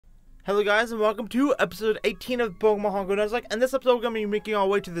Hello guys, and welcome to episode 18 of Pokemon HeartGold Nuzlocke. And this episode we're going to be making our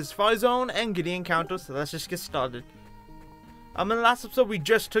way to this fire zone and getting encounters, so let's just get started. In the last episode we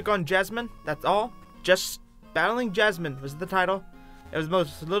just took on Jasmine, that's all. Just battling Jasmine was the title. It was the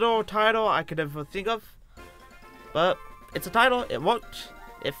most literal title I could ever think of. But it's a title, it worked,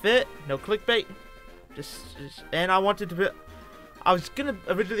 it fit, no clickbait. And I wanted to put, I was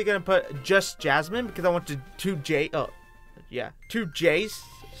originally gonna put just Jasmine because I wanted two J's,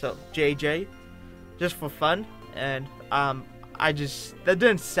 so JJ, just for fun, and that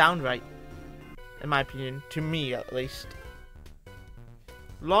didn't sound right, in my opinion, to me at least.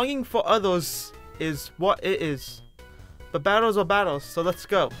 Longing for others is what it is, but battles are battles, so let's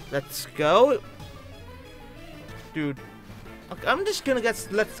go. Let's go, dude. Okay, I'm just gonna guess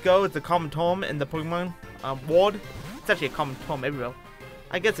let's go. It's a common term in the Pokemon world. It's actually a common term everywhere.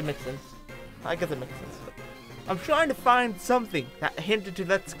 I guess it makes sense. I'm trying to find something that hinted to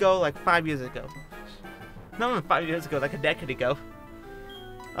let's go like 5 years ago. Not even 5 years ago, like a decade ago.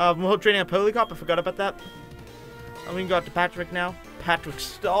 We're training a Polycop, I forgot about that. And we can go out to Patrick now. Patrick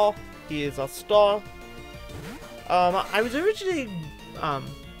Star. He is our star. I was originally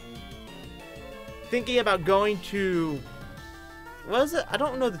thinking about going to, what is it? I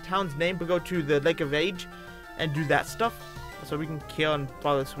don't know the town's name, but go to the Lake of Age and do that stuff. So we can kill and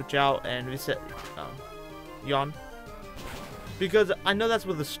probably switch out and reset Yawn. Because I know that's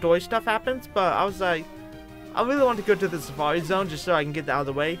where the story stuff happens, but I was like, I really want to go to the Safari Zone just so I can get that out of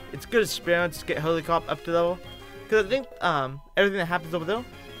the way. It's good experience to get Holycop up to level. Because I think everything that happens over there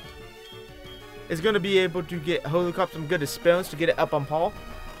is going to be able to get Holycop some good experience to get it up on par.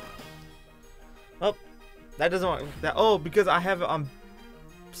 Oh, that doesn't work. Because I have it on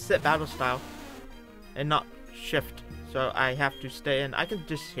set battle style and not shift. So I have to stay in. I can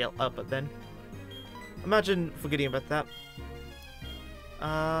just heal up, but then imagine forgetting about that.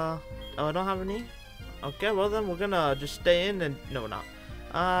 I don't have any. Okay, well then we're gonna just stay in and no, we're not.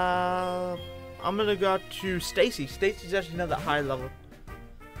 I'm gonna go to Stacy. Stacy's actually not that high level,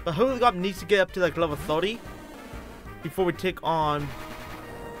 but Holycop needs to get up to like level 30 before we take on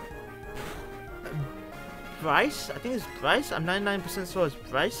Bryce. I think it's Bryce. I'm 99% sure it's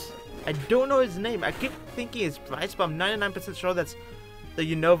Bryce. I don't know his name. I keep thinking it's Bryce, but I'm 99% sure that's the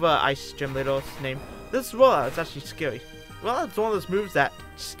Unova Ice Gym Lidl's name. This rollout is actually scary. Well, it's one of those moves that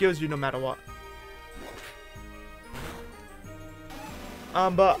skills you no matter what.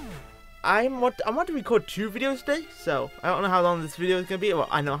 But I want to record 2 videos today, so I don't know how long this video is gonna be. Well,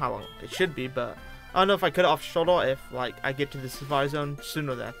 I know how long it should be, but I don't know if I cut it off shorter if like I get to the Safari Zone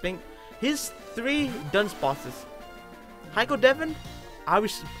sooner than I think. Here's 3 dunce bosses. Heiko Devon, I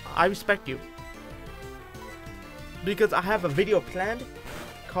respect you, because I have a video planned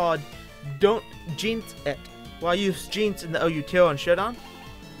called Don't Jinx It. Well, I use Jinx in the OU Tail on Showdown.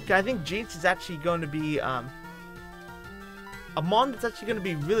 Okay, I think Jinx is actually going to be a mon that's actually going to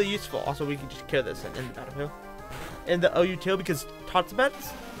be really useful. Also, we can just kill this in the battlefield in the OU Tail because Totsbet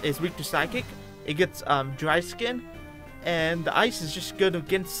is weak to Psychic. It gets dry skin, and the ice is just good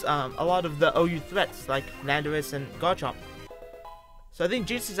against a lot of the OU threats like Landorus and Garchomp. So I think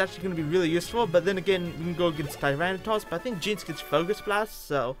Jinx is actually going to be really useful, but then again, we can go against Tyranitar, but I think Jinx gets Focus Blast,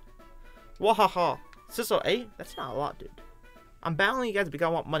 so wahaha. Sissel 8? That's not a lot, dude. I'm battling you guys because I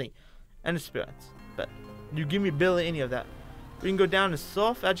want money and experience, but you give me barely any of that. We can go down to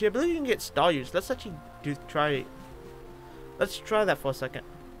Soft. Actually, I believe you can get Staruse. Let's actually try that for a second.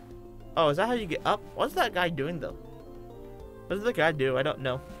 Oh, is that how you get up? What's that guy doing, though? What does the guy do? I don't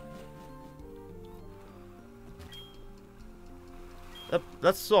know.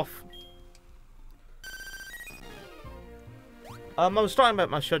 That's Soft. I was talking about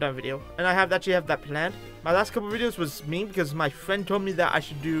my showdown video, and I actually have that planned. My last couple videos was me because my friend told me that I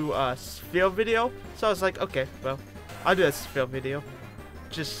should do a sphere video, so I was like, okay, well, I'll do a sphere video.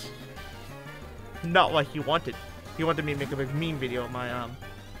 Just not what he wanted. He wanted me to make a big meme video on my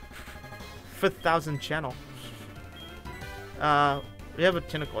 5,000 channel. We have a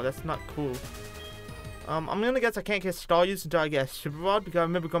tentacle. That's not cool. I'm gonna guess I can't get Staruse until I get a Super Rod because I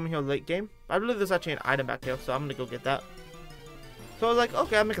remember coming here late game. I believe there's actually an item back here, so I'm gonna go get that. So I was like,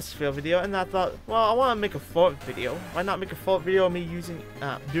 okay, I'll make a sphere video, and I thought, well, I want to make a fort video. Why not make a fort video of me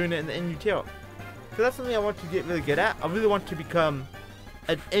doing it in the NU tail? Because that's something I want to get really good at. I really want to become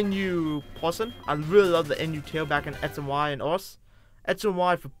an NU person. I really love the NU tail back in X and Y and ORS. X and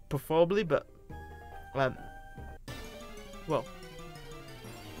Y preferably, but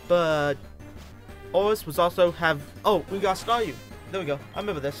ORS was also have. Oh, we got Staryu. There we go. I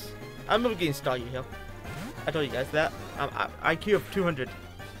remember this. I remember getting Staryu here. I told you guys that. IQ of 200.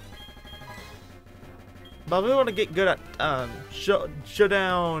 But I really want to get good at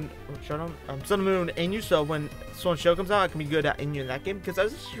Showdown, Sun and Moon Inu, so when Sword and Shield comes out, I can be good at Inu in that game, because I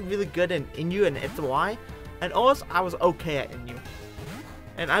was actually really good in Inu and FY, and OS I was okay at Inu.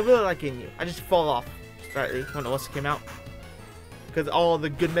 And I really like Inu. I just fall off slightly when OS came out, because all the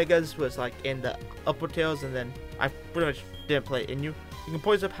good megas was like in the upper tails, and then I pretty much didn't play Inu. You can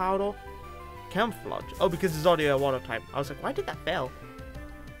poison powder, camouflage. Oh, because it's already a water type. I was like, why did that fail?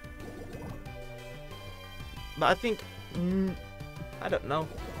 But I think, I don't know.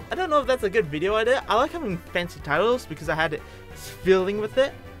 I don't know if that's a good video idea. I like having fancy titles because I had it feeling with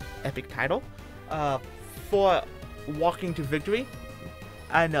it. Epic title. For Walking to Victory.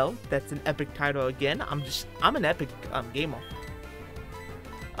 I know that's an epic title again. I'm an epic gamer.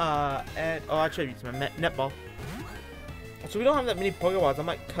 And actually I used my netball. So we don't have that many Pokeballs. I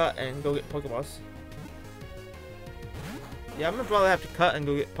might cut and go get Pokeballs. Yeah, I'm gonna probably have to cut and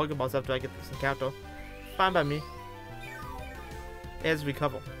go get Pokeballs after I get this encounter. Fine by me. It has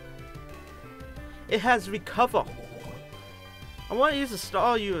recover. It has recover. I want to use a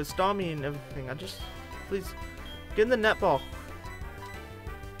star you, a star me and everything. Please get in the netball.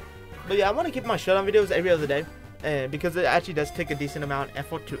 But yeah, I want to keep my showdown videos every other day, and because it actually does take a decent amount of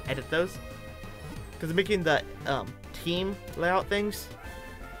effort to edit those. Because making the team layout things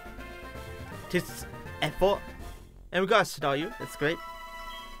takes effort. And we got a star you. That's great.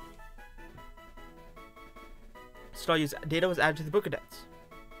 Staryu's data was added to the Pokédex.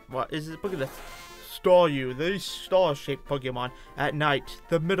 What is it? Pokédex? Staryu, the star-shaped Pokemon. At night,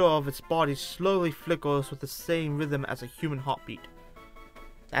 the middle of its body slowly flickers with the same rhythm as a human heartbeat.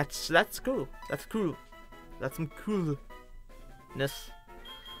 That's cool. That's cool. That's some coolness.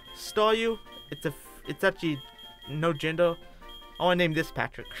 Staryu, it's actually no gender. I want to name this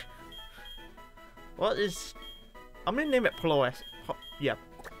Patrick. I'm gonna name it Polaris. Yeah.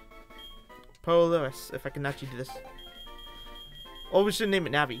 Polaris, if I can actually do this. Or we should name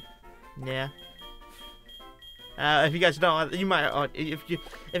it Navi. Yeah. If you guys don't, you might. If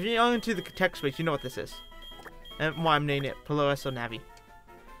you're into the text space, you know what this is, and why I'm naming it Polaris or Navi.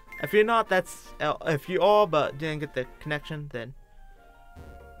 If you're not, that's if you are but didn't get the connection, then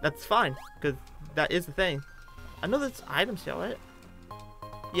that's fine, because that is the thing. I know there's items here, right?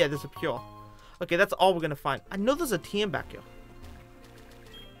 Yeah, there's a pure. Okay, that's all we're gonna find. I know there's a TM back here.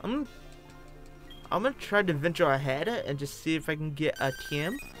 I'm gonna try to venture ahead and just see if I can get a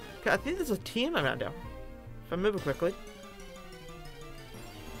TM. I think there's a TM around there, if I remember correctly.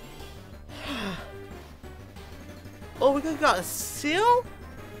 Oh, we got a seal?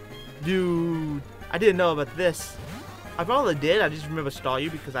 Dude, I didn't know about this. I probably did. I just remember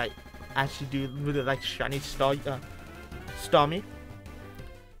Staryu because I actually do really like shiny Starmie.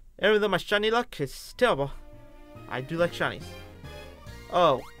 Even though my shiny luck is terrible, I do like shinies.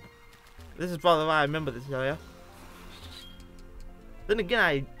 Oh. This is probably why I remember this area. Then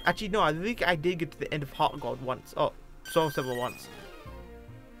again, I think I did get to the end of HeartGold once. Oh, Soul Silver once.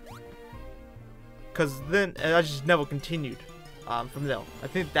 Because then I just never continued from there. I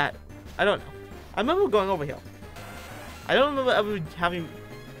think that, I don't know. I remember going over here. I don't remember ever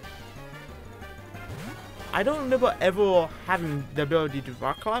having the ability to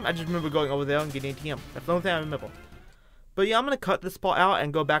rock climb. I just remember going over there and getting ATM. That's the only thing I remember. But yeah, I'm gonna cut this part out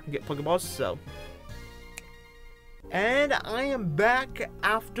and go back and get Pokeballs, so. And I am back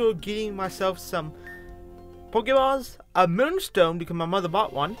after getting myself some Pokeballs, a Moonstone because my mother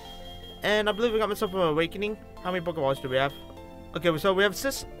bought one, and I believe I got myself an Awakening. How many Pokeballs do we have? Okay, so we have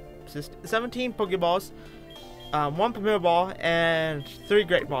 17 Pokeballs, 1 Premier Ball, and 3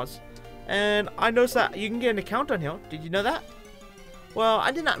 Great Balls. And I noticed that you can get an encounter on here. Did you know that? Well,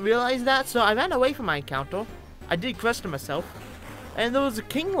 I did not realize that, so I ran away from my encounter. I did question myself, and there was a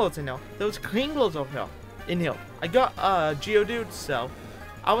Kinglords in here. There was Kinglords over here. In here, I got a Geodude, so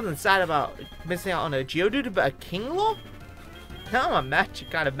I wasn't sad about missing out on a Geodude, but a Kinglord? Now I'm actually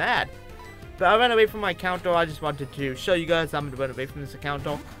kind of mad. But I ran away from my encounter. I just wanted to show you guys I'm gonna run away from this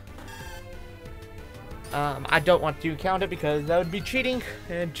encounter. I don't want to encounter because that would be cheating,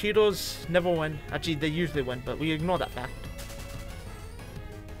 and cheaters never win. Actually, they usually win, but we ignore that fact.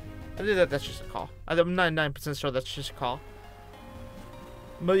 I think that's just a call. I'm 99% sure that's just a call.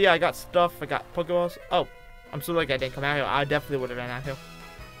 But yeah, I got stuff. I got Pokeballs. Oh, I'm so lucky I didn't come out here. I definitely would have ran out here.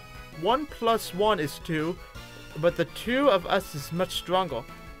 1 + 1 is 2, but the 2 of us is much stronger.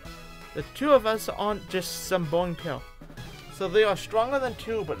 The 2 of us aren't just some boring pill. So they are stronger than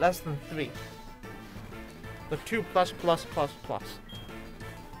 2, but less than 3. The 2 plus plus plus plus.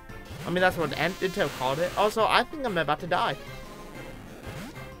 I mean, that's what Intel called it. Also, I think I'm about to die.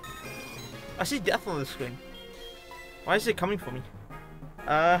 I see death on the screen. Why is it coming for me?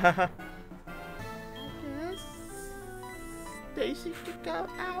 Stacy to go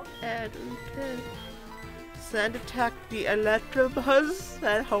out and we can send attack the Electabuzz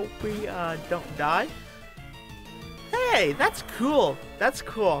and hope we don't die. Hey, that's cool. That's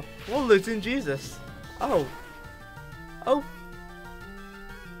cool. We're losing Jesus. Oh. Oh.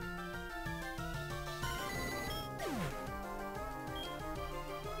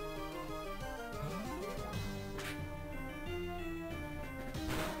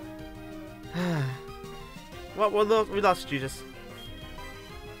 Well, we lost Jesus.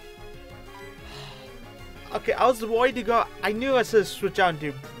 Okay, I was worried to go. I knew I should switch out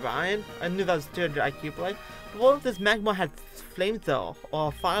to Brian. I knew that was 200 IQ play. But what if this Magmar had flamethrower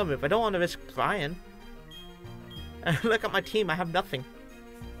or fire move? I don't want to risk Brian. And look at my team. I have nothing.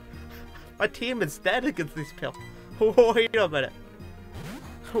 My team is dead against this pill. Wait a minute.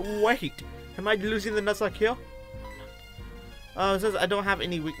 Wait. Am I losing the Nuzlocke here? It says I don't have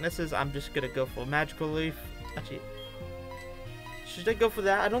any weaknesses. I'm just gonna go for Magical Leaf. Actually, should I go for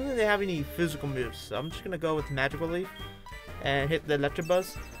that? I don't think they have any physical moves, so I'm just gonna go with Magical Leaf and hit the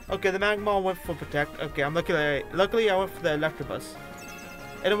Electabuzz. Okay, the Magmar went for Protect. Okay, I'm luckily I went for the Electabuzz.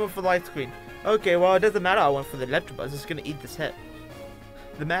 And I went for Light Screen. Okay, well, it doesn't matter. I went for the Electabuzz. It's gonna eat this hit.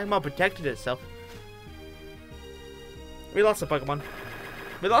 The Magmar protected itself. We lost a Pokemon.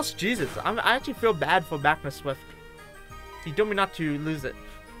 We lost Jesus. I actually feel bad for Magnus Swift. He told me not to lose it.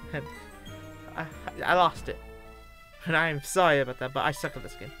 And I lost it. And I am sorry about that, but I suck at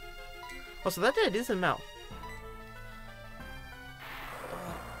this game. Oh, so that did a decent amount.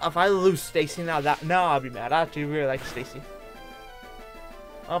 If I lose Stacy now, I'll be mad. I actually really like Stacy.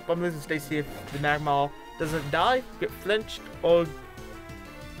 Oh, I'm losing Stacy if the Magmar doesn't die, get flinched, or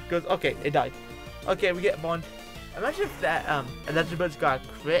goes. Okay, it died. Okay, we get Bond. Imagine if that Electabuzz got a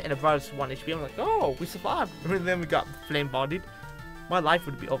crit and it brought us 1 HP. I'm like, oh, we survived. And then we got flame bonded. My life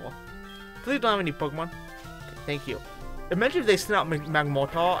would be over. Please don't have any Pokemon. Okay, thank you. Imagine if they sent out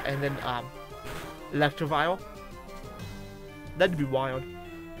Magmortar and then Electivire. That'd be wild.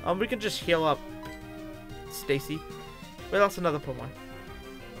 We can just heal up Stacy. We lost another Pokemon.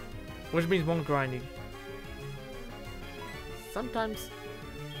 Which means one grinding. Sometimes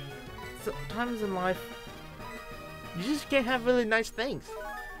in life, you just can't have really nice things.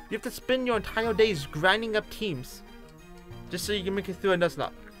 You have to spend your entire days grinding up teams just so you can make it through a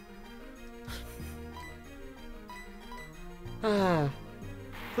Nuzlocke.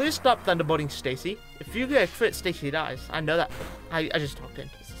 Please stop thunderbolting Stacy. If you get a crit, Stacy dies. I know that. I just talked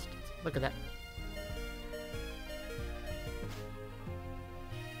into existence. Look at that.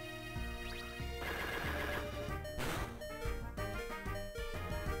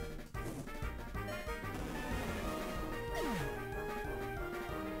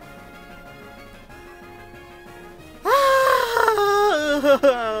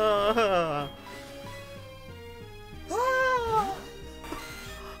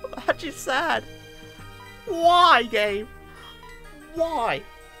 I'm actually sad. Why, game? Why?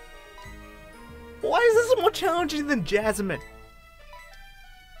 Why is this more challenging than Jasmine?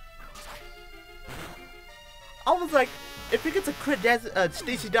 I was like, if he gets a crit,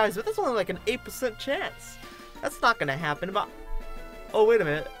 Stacy dies, but that's only like an 8% chance. That's not gonna happen. But oh, wait a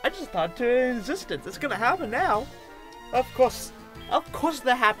minute. I just thought to existence. It's gonna happen now. Of course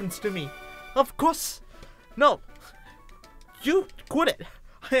that happens to me. Of course. No. You quit it.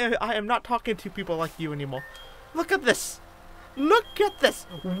 I am not talking to people like you anymore. Look at this. Look at this.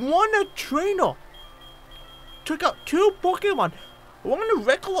 One trainer took out 2 Pokemon.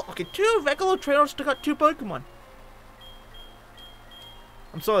 Two regular trainers took out 2 Pokemon.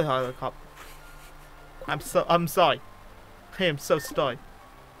 I'm sorry, Helicop. I'm sorry. I am so sorry.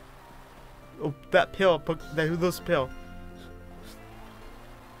 Oh, that pill, this pill.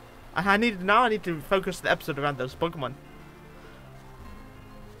 I need to focus the episode around those Pokemon.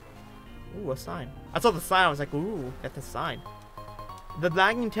 Ooh, a sign. I saw the sign. I was like, ooh, that's a sign. The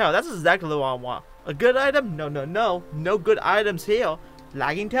lagging tail. That's exactly what I want. A good item? No. No good items here.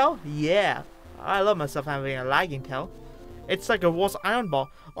 Lagging tail? Yeah. I love myself having a lagging tail. It's like a worse iron ball.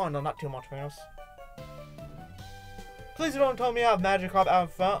 Oh no, not too much, Miles. Please don't tell me I have Magikarp out in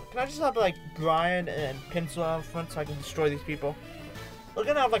front. Can I just have like Brian and Pencil out in front so I can destroy these people? We're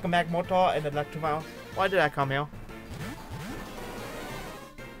gonna have like a Magmortar and Electivire. Why did I come here?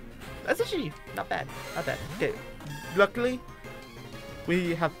 That's actually not bad. Not bad. Okay. Luckily,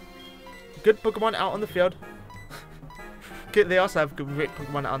 we have good Pokemon out on the field. Okay, they also have great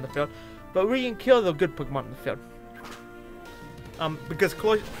Pokemon out on the field. But we can kill the good Pokemon on the field. Because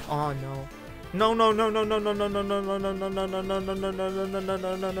Chloe. Oh no. No.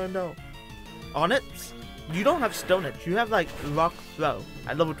 On it, you don't have Stone Edge. You have like Rock Throw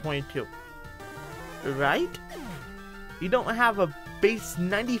at level 22. Right? you don't have a base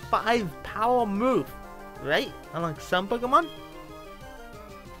 95 power move, right? Unlike some Pokemon.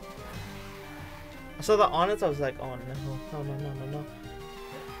 I saw that on it, so I was like, oh no.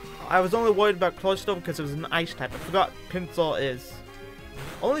 I was only worried about Cloyster because it was an ice type. I forgot Pinsir is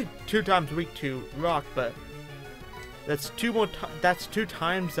only 2 times weak to rock, but that's 2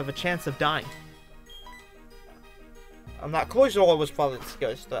 times of a chance of dying. That Cloyster was probably the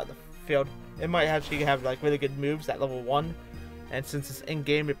scariest throughout the field. It might actually have like really good moves at level 1, and since it's in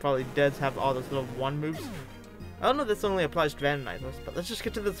game, it probably does have all those level 1 moves. I don't know if this only applies to randomizers, but let's just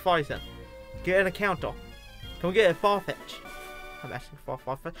get to the Safari Zone. Get an encounter. Can we get a Farfetch? I'm asking for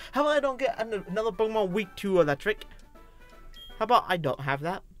Farfetch. How about I don't get another Pokemon weak to Electric? How about I don't have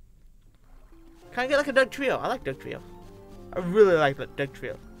that? Can I get like a Dugtrio? I like Dugtrio. I really like that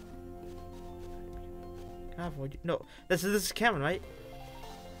Dugtrio. Can I avoid you? No, this is Cameron, right?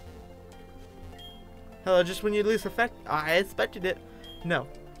 Hello, just when you least affect. I expected it. No,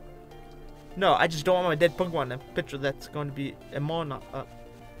 I just don't want my dead Pokemon in a picture that's going to be a Monarch.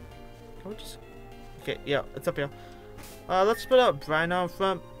 Can we just... Okay, yeah, it's up here. Let's put out Brian out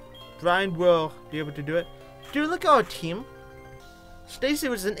front. Brian will be able to do it. Dude, look at our team. Stacy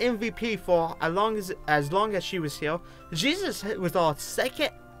was an MVP for as long as she was here. Jesus was our second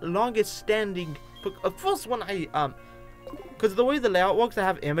longest standing. First one because the way the layout works, I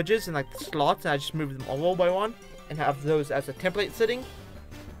have images in like the slots, and I just move them all one by one and have those as a template sitting.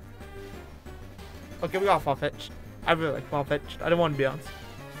 Okay, we got Farfetch'd. I really like Farfetch'd. I don't want to be honest.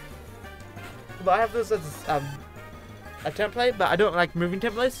 But I have this as a template, but I don't like moving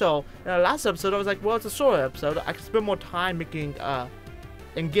templates, so in the last episode I was like, well, it's a shorter episode, I can spend more time making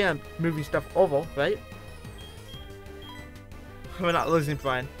in-game moving stuff over, right? We're not losing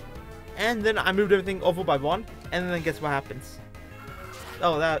Brian. And then I moved everything over by 1, and then guess what happens?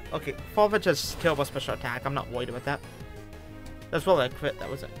 Oh, okay, Farfetch has killed by special attack, I'm not worried about that. That's probably a crit,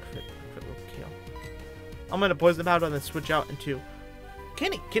 that was a crit kill. I'm gonna poison powder and then switch out into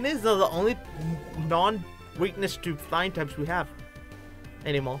Kenny. Kenny is the only non-weakness to flying types we have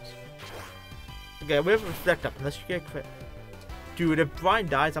anymore. Okay, we have Reflect Up unless you get a crit. Dude, if Brian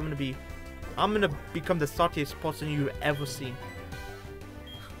dies, I'm gonna become the saltiest person you've ever seen.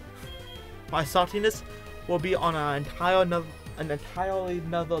 My saltiness will be on an entirely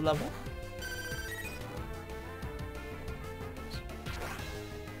another level.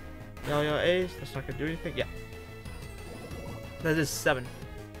 Yo, Ace, that's not gonna do anything. Yeah. That is 7.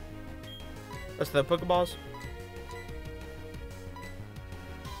 That's the Pokeballs.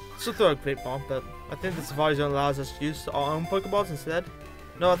 So throw a Great Ball, but I think the Safari Zone allows us to use our own Pokeballs instead.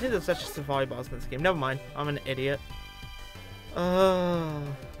 No, I think there's actually Safari Balls in this game. Never mind, I'm an idiot.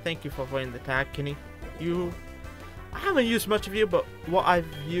 Thank you for avoiding the attack, Kenny. I haven't used much of you, but what I've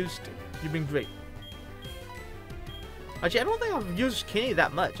used, you've been great. Actually, I don't think I've used Kenny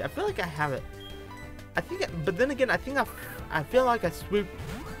that much. I feel like I haven't. But then again, I feel like I swooped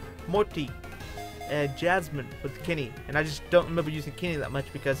Morty and Jasmine with Kenny, and I just don't remember using Kenny that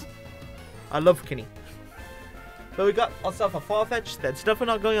much because I love Kenny. But we got ourselves a Farfetch that's definitely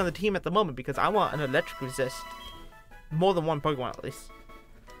not going on the team at the moment because I want an Electric Resist. More than one Pokemon at least.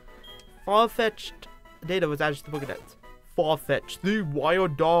 Farfetch'd data was added to the Pokédex. Farfetch, the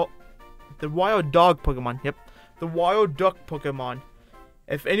wild dog Pokemon. Yep, the wild duck Pokemon.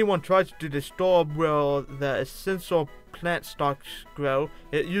 If anyone tries to disturb where the essential plant stalks grow,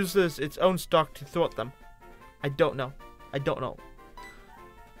 it uses its own stalk to thwart them. I don't know.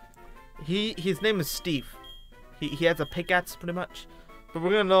 His name is Steve. He has a pickaxe pretty much. But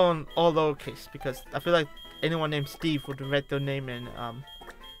we're gonna learn all lowercase because I feel like anyone named Steve would write their name in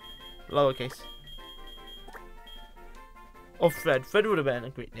lowercase. Or Fred. Fred would have been a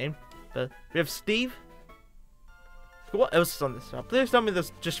great name. But we have Steve. What else is on this route? Please tell me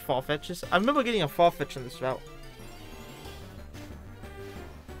there's just Farfetches. I remember getting a Farfetch on this route.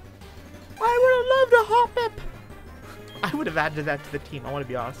 I would have loved a Hoppip. I would have added that to the team. I want to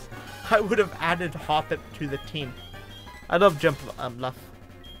be honest. I would have added Hoppip to the team. I love Jump Left.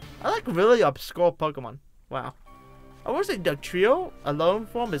 I like really obscure Pokemon. Wow. I want to say Dugtrio alone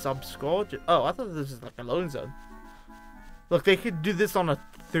form is obscure. Oh, I thought this was like a Lone Zone. Look, they could do this on a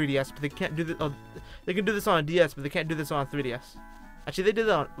 3DS, but they can't do this. Oh, they can do this on a DS, but they can't do this on a 3DS. Actually, they did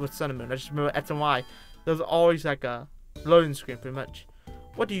that with Sun and Moon. I just remember X and Y. There was always like a loading screen, pretty much.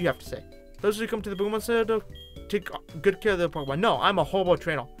 What do you have to say? Those who come to the Pokemon Center take good care of their Pokemon. No, I'm a horrible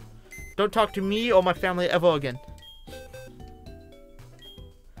trainer. Don't talk to me or my family ever again.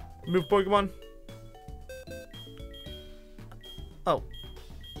 Move Pokemon. Oh,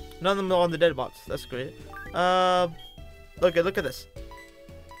 none of them are on the dead bots. That's great. Look at this.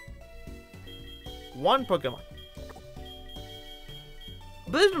 One Pokemon.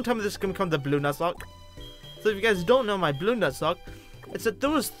 Please don't tell me this is gonna become the blue Nuzlocke. So if you guys don't know my blue Nuzlocke, it's that there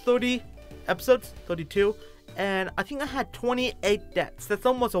was 30 episodes, 32, and I think I had 28 deaths. That's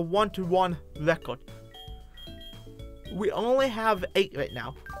almost a 1-to-1 record. We only have 8 right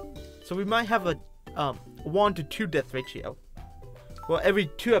now, so we might have a 1-to-2 death ratio. Well, every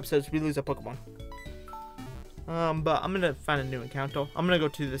 2 episodes we lose a Pokemon. But I'm gonna find a new encounter. I'm gonna go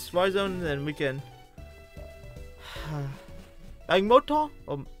to the Safari Zone, and then we can like Motor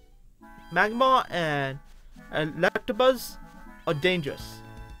or Magmar and Electabuzz are dangerous.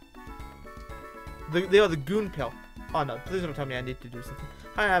 They are the Goon Pill. Oh no, please don't tell me I need to do something.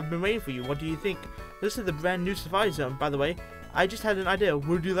 Hi, I've been waiting for you. What do you think? This is the brand new Safari Zone, by the way. I just had an idea.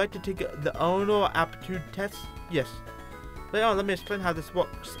 Would you like to take the owner aptitude test? Yes. Later on, let me explain how this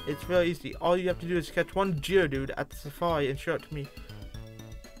works. It's really easy. All you have to do is catch one Geodude at the Safari and show it to me.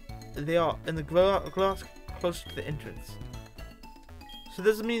 They are in the glass close to the entrance. So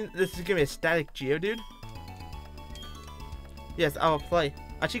does it mean this is gonna be a static Geodude? Yes, I will play.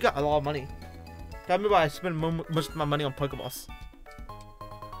 I actually got a lot of money. I remember I spent most of my money on Pokeballs.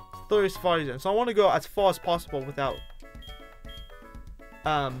 30 Safari Zone. So I want to go as far as possible without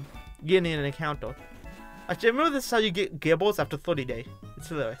getting an encounter. Actually, I remember this is how you get Gearballs after 30 days. It's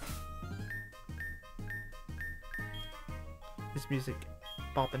hilarious. This music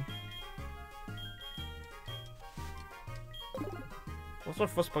bopping. What's my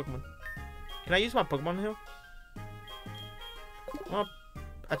first Pokemon? Can I use my Pokemon here? Well,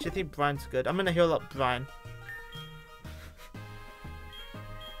 actually, I think Brian's good. I'm gonna heal up Brian.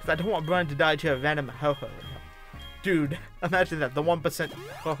 Because I don't want Brian to die to a random ho-ho. Dude, imagine that, the 1%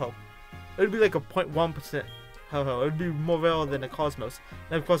 ho-ho. It would be like a 0.1% ho-ho. It would be more real than a Cosmos.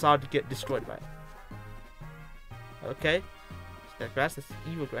 And of course, I would get destroyed by it. Okay. Is that grass? That's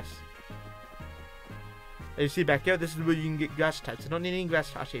evil grass. And you see back here, this is where you can get grass types. I don't need any grass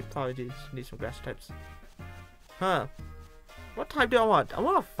types. Actually, probably do need some grass types. Huh. What type do I want? I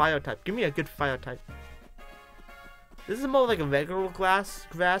want a fire type. Give me a good fire type. This is more like a regular grass.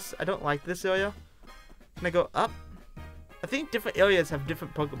 I don't like this area. Can I go up? I think different areas have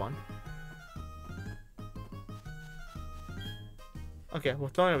different Pokemon. Okay, we're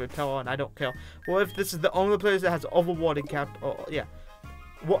throwing a repel on. I don't care. What if this is the only place that has overworld encounter? Oh, yeah.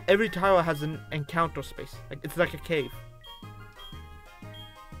 Well, every tile has an encounter space. Like it's like a cave.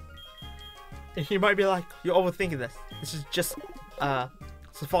 And you might be like, you're overthinking this. This is just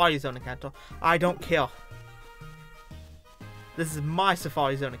Safari Zone encounter. I don't care. This is my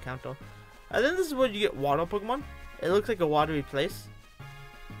Safari Zone encounter. And then this is where you get water Pokemon. It looks like a watery place.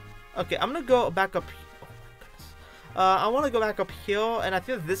 Okay, I'm gonna go back up here. Oh my goodness. I want to go back up here, and I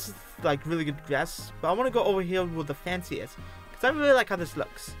feel this is like really good grass. But I want to go over here where the fancy is, because I really like how this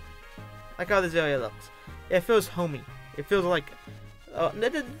looks. Like how this area looks. It feels homey. It feels like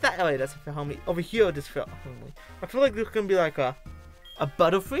that area doesn't feel homey. Over here it just feels homey. I feel like there's gonna be like a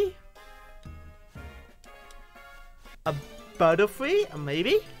Butterfree. A Butterfree?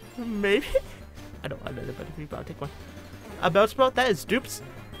 Maybe? Maybe? I don't know the Butterfree, but I'll take one. A Bellsprout, that is dupes.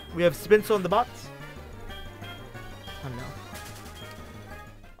 We have Spinsel on the bots. Oh no.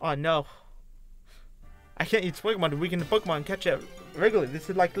 Oh no. I can't use Pokemon to weaken the Pokemon and catch it regularly. This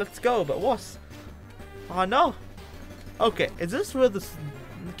is like, let's go, but worse. Oh no. Okay, is this where this...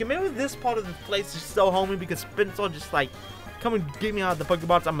 Maybe this part of the place is so homey because Spinsel just like, come and get me out of the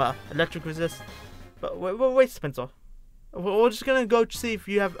Pokebots. I'm electric resist. But wait, Spinsel. We're just gonna go see if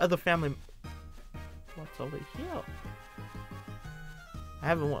you have other family. What's over here? I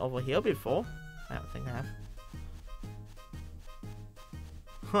haven't went over here before. I don't think I have.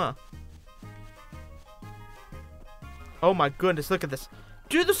 Huh. Oh my goodness, look at this.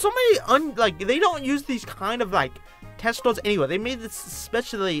 Dude, there's so many like, they don't use these kind of like testors anywhere. They made this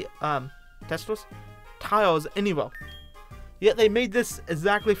especially testors? Tiles anywhere. Yet they made this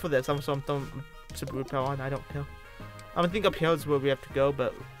exactly for this. So I'm throwing Super Repel on, I don't care. I think up here is where we have to go,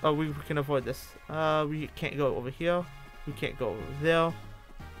 but we can avoid this. We can't go over here. We can't go over there.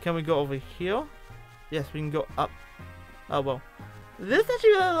 Can we go over here? Yes, we can go up. Oh well. This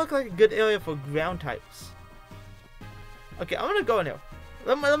actually really looks like a good area for ground types. Okay, I'm gonna go in here.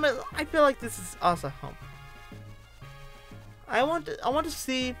 I feel like this is also home. I want to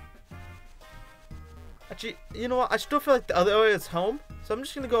see. Actually, you know what? I still feel like the other area is home, so I'm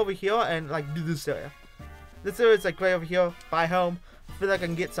just gonna go over here and like do this area. This area is like right over here by home. I feel like I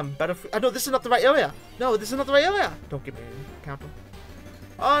can get some better food. Oh no, this is not the right area. No, this is not the right area. Don't give me a counter.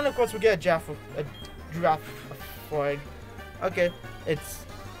 Oh, and of course we get a giraffe for it. Okay, it's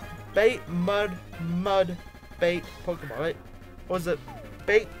bait, mud, bait, Pokemon, right? Or is it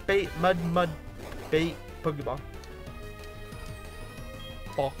bait, mud, bait, Pokemon?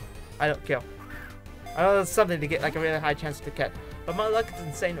 ball. I don't kill. I know that's something to get like a really high chance to catch. But my luck is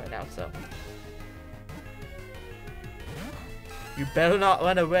insane right now, so. You better not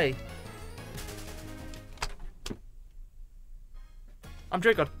run away. I'm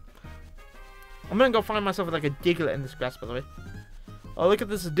triggered. I'm gonna go find myself like a Diglett in this grass, by the way. Oh, look at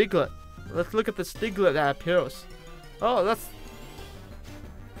this Diglett. Let's look at this Diglett that appears. Oh, that's...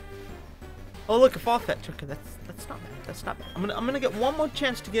 Oh, look, a Farfetch. Okay, that's not bad. That's not bad. I'm gonna get one more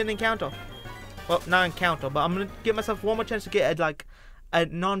chance to get an encounter. Well, not encounter, but I'm gonna give myself one more chance to get a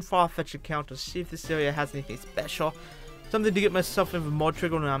non-Farfetch encounter. See if this area has anything special. Something to get myself even more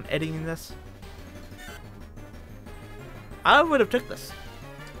triggered when I'm editing this. I would have took this.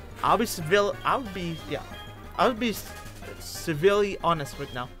 I'll be severely honest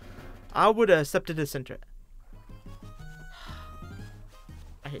right now. I would have accepted this into it.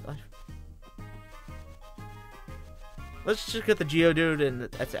 I hate life. Let's just get the Geodude and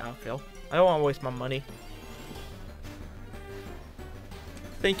that's it. I feel. I don't want to waste my money.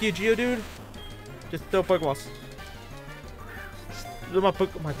 Thank you, Geodude. Just throw Pokeballs. Do my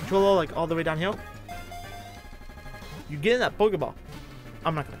controller like all the way down here. You get in that Pokeball.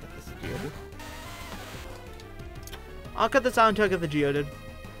 I'm not gonna get this Geodude. I'll cut this out until I get the Geodude.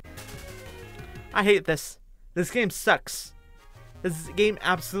 I hate this. This game sucks. This game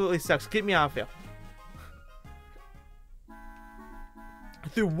absolutely sucks. Get me out of here. I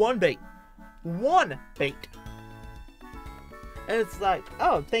threw one bait. One bait. And it's like,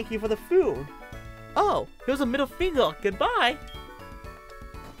 oh, thank you for the food. Oh, here's a middle finger. Goodbye.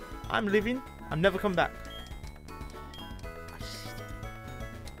 I'm leaving. I'm never coming back.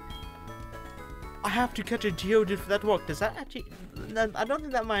 I have to catch a Geodude for that to work. Does that actually... I don't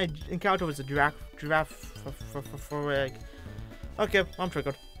think that my encounter was a giraffe for egg. Okay, I'm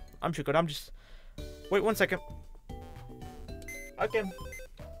triggered. I'm triggered. I'm just... Wait 1 second. Okay.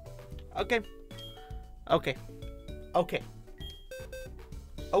 Okay. Okay. Okay.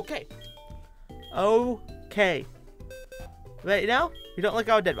 Okay. Okay. Right now, we don't like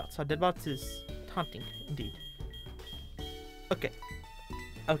our Deadbots. Our Deadbots is taunting, indeed. Okay.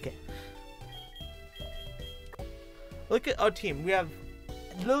 Okay. Look at our team. We have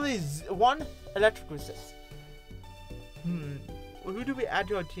literally one electric resist. Who do we add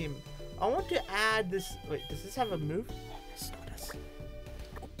to our team? I want to add this. Wait, does this have a move? Yes, it does.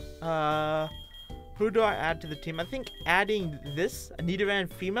 Who do I add to the team? I think adding this, a Nidoran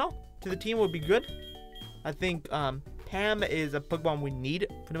female, to the team would be good. I think Pam is a Pokemon we need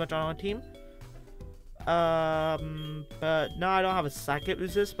pretty much on our team. But no, I don't have a Psychic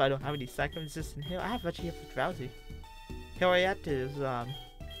resist, but I don't have any Psychic resist in here. I have actually have Drowsy. Harriet is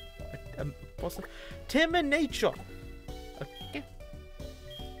timid nature. Okay.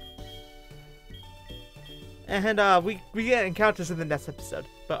 And we get encounters in the next episode.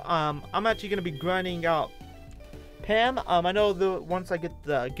 But I'm actually gonna be grinding out Pam. I know once I get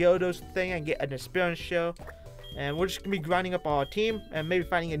the Gyarados thing and get an experience show, and we're just gonna be grinding up our team and maybe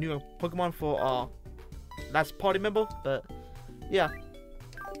finding a new Pokemon for our last party member. But yeah.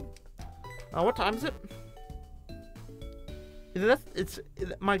 What time is it?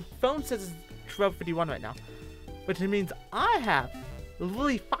 My phone says it's 12:51 right now, which means I have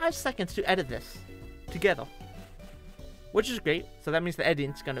literally 5 seconds to edit this together, which is great. So that means the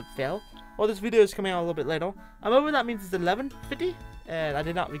editing's gonna fail, or this video is coming out a little bit later. I'm over that means it's 11:50, and I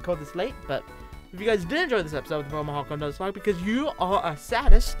did not record this late. But if you guys did enjoy this episode of the Pokemon HeartGold Nuzlocke, because you are a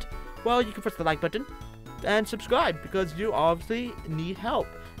sadist, well, you can press the like button and subscribe because you obviously need help,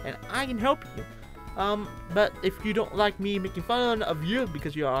 and I can help you. But if you don't like me making fun of you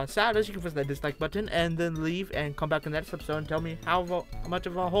because you are sadist, you can press that dislike button and then leave and come back in the next episode and tell me how much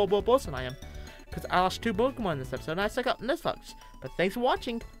of a horrible person I am. Because I lost 2 Pokemon in this episode and I suck up Nuzlocke. But thanks for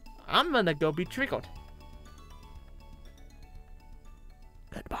watching. I'm gonna go be triggered.